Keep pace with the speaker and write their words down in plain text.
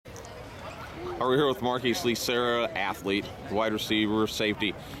We're here with Marquise Lee, Serra athlete, wide receiver,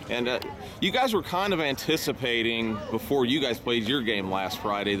 safety. And you guys were kind of anticipating before you guys played your game last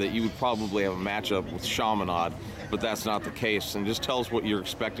Friday that you would probably have a matchup with Chaminade, but that's not the case. And just tell us what you're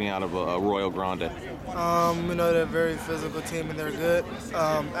expecting out of Arroyo Grande. They're a very physical team and they're good.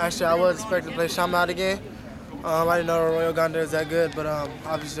 Actually, I was expecting to play Chaminade again. I didn't know Arroyo Grande is that good, but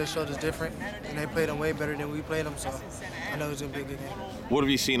obviously they showed us different, and they played them way better than we played them, so I know it's going to be a good game. What have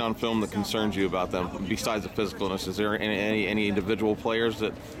you seen on film that concerns you about them, besides the physicalness? Is there any individual players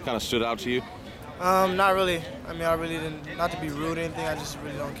that kind of stood out to you? Not really. I mean, I really didn't, not to be rude or anything, I just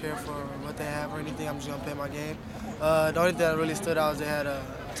really don't care for what they have or anything. I'm just going to play my game. The only thing that really stood out is they had a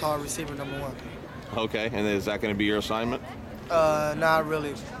tall receiver, number one. Okay, and is that going to be your assignment? Not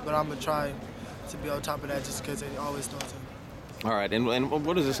really, but I'm going to try to be on top of that just because they always throw to me. All right, and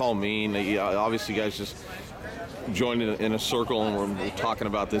what does this all mean? Obviously, you guys just joined in a circle, and we're talking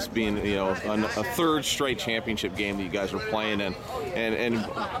about this being, a third straight championship game that you guys are playing in. And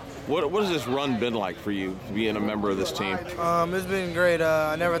what has this run been like for you, being a member of this team? It's been great.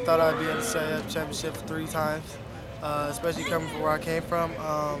 I never thought I'd be in the championship 3 times, especially coming from where I came from.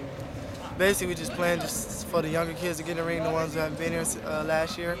 Basically, we just playing just for the younger kids to get in the ring, the ones who haven't been here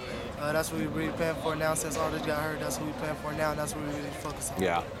last year. That's what we're really playing for now. Since Aldridge got hurt, that's what we're playing for now, and that's what we really focus on.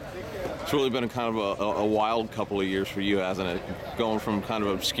 Yeah. It's really been kind of a wild couple of years for you, hasn't it? Going from kind of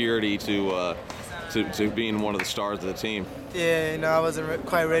obscurity to being one of the stars of the team. Yeah, I wasn't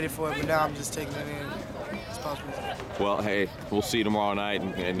quite ready for it, but now I'm just taking it in as possible. Well, hey, we'll see you tomorrow night,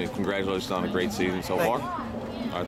 and congratulations on a great season so far.